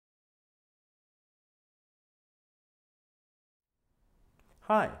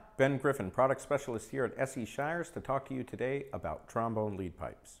Hi, Ben Griffin, Product Specialist here at Shires to talk to you today about trombone lead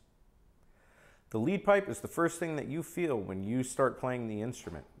pipes. The lead pipe is the first thing that you feel when you start playing the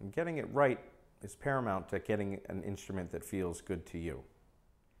instrument, and getting it right is paramount to getting an instrument that feels good to you.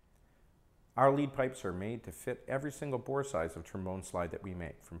 Our lead pipes are made to fit every single bore size of trombone slide that we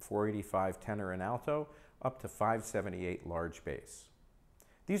make, from 485 tenor and alto up to 578 large bass.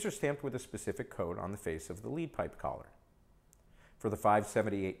 These are stamped with a specific code on the face of the lead pipe collar. For the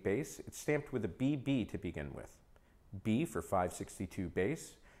 578 bass, it's stamped with a BB to begin with. B for 562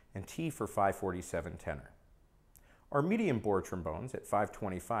 bass and T for 547 tenor. Our medium bore trombones at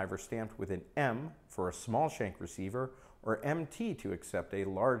 525 are stamped with an M for a small shank receiver or MT to accept a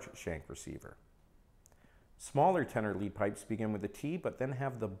large shank receiver. Smaller tenor lead pipes begin with a T but then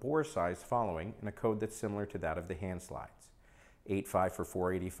have the bore size following in a code that's similar to that of the hand slides. 8.5 for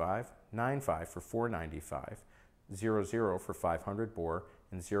 485, 9.5 for 495, 00 for 500 bore,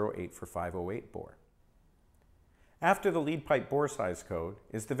 and 08 for 508 bore. After the lead pipe bore size code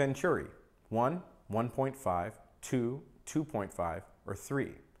is the Venturi, 1, 1.5, 2, 2.5, or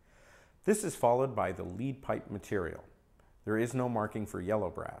 3. This is followed by the lead pipe material. There is no marking for yellow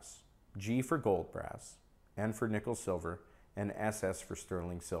brass, G for gold brass, N for nickel silver, and SS for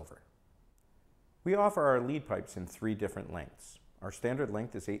sterling silver. We offer our lead pipes in 3 different lengths. Our standard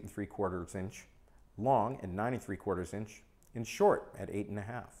length is 8 3/4 inch, long at 9 3/4 inch, and short at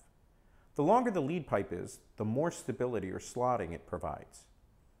 8.5. The longer the lead pipe is, the more stability or slotting it provides.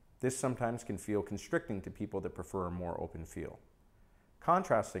 This sometimes can feel constricting to people that prefer a more open feel.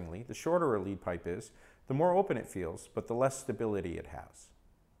 Contrastingly, the shorter a lead pipe is, the more open it feels, but the less stability it has.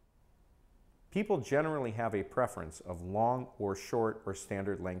 People generally have a preference of long or short or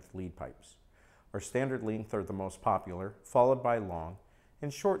standard length lead pipes. Our standard length are the most popular, followed by long,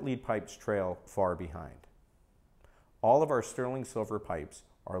 and short lead pipes trail far behind. All of our sterling silver pipes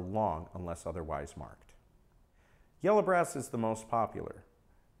are long unless otherwise marked. Yellow brass is the most popular,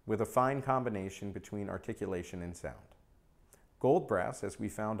 with a fine combination between articulation and sound. Gold brass, as we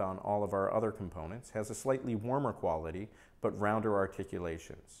found on all of our other components, has a slightly warmer quality but rounder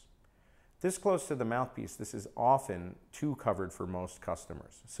articulations. This close to the mouthpiece, this is often too covered for most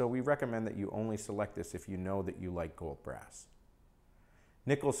customers, so we recommend that you only select this if you know that you like gold brass.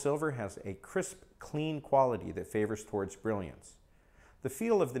 Nickel silver has a crisp, clean quality that favors towards brilliance. The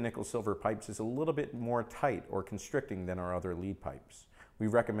feel of the nickel silver pipes is a little bit more tight or constricting than our other lead pipes. We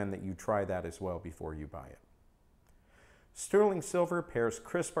recommend that you try that as well before you buy it. Sterling silver pairs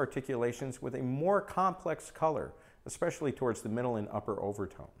crisp articulations with a more complex color, especially towards the middle and upper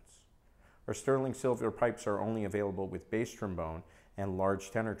overtones. Our sterling silver pipes are only available with bass trombone and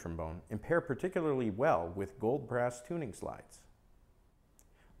large tenor trombone and pair particularly well with gold brass tuning slides.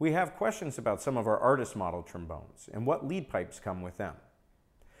 We have questions about some of our artist model trombones and what lead pipes come with them.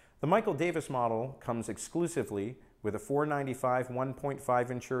 The Michael Davis model comes exclusively with a 495 1.5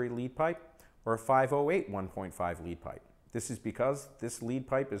 Venturi lead pipe or a 508 1.5 lead pipe. This is because this lead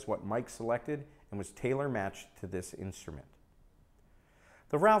pipe is what Mike selected and was tailor-matched to this instrument.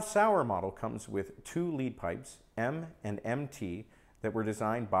 The Ralph Sauer model comes with 2 lead pipes, M and MT, that were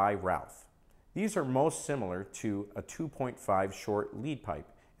designed by Ralph. These are most similar to a 2.5 short lead pipe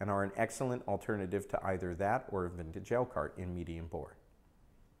and are an excellent alternative to either that or a vintage Elkhart in medium bore.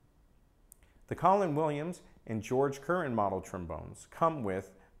 The Colin Williams and George Curran model trombones come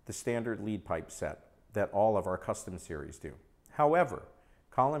with the standard lead pipe set that all of our custom series do. However,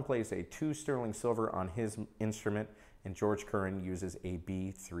 Colin plays a 2 sterling silver on his instrument and George Curran uses a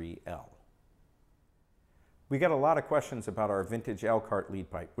B3L. We get a lot of questions about our vintage Elkhart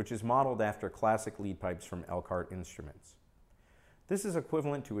lead pipe, which is modeled after classic lead pipes from Elkhart instruments. This is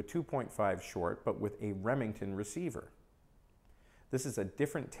equivalent to a 2.5 short, but with a Remington receiver. This is a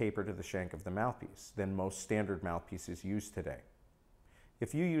different taper to the shank of the mouthpiece than most standard mouthpieces used today.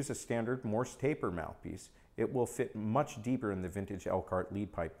 If you use a standard Morse taper mouthpiece, it will fit much deeper in the vintage Elkhart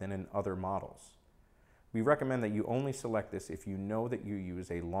lead pipe than in other models. We recommend that you only select this if you know that you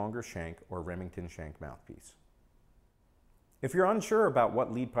use a longer shank or Remington shank mouthpiece. If you're unsure about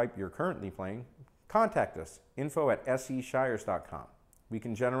what lead pipe you're currently playing, contact us, info@seshires.com. We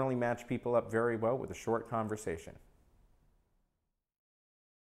can generally match people up very well with a short conversation.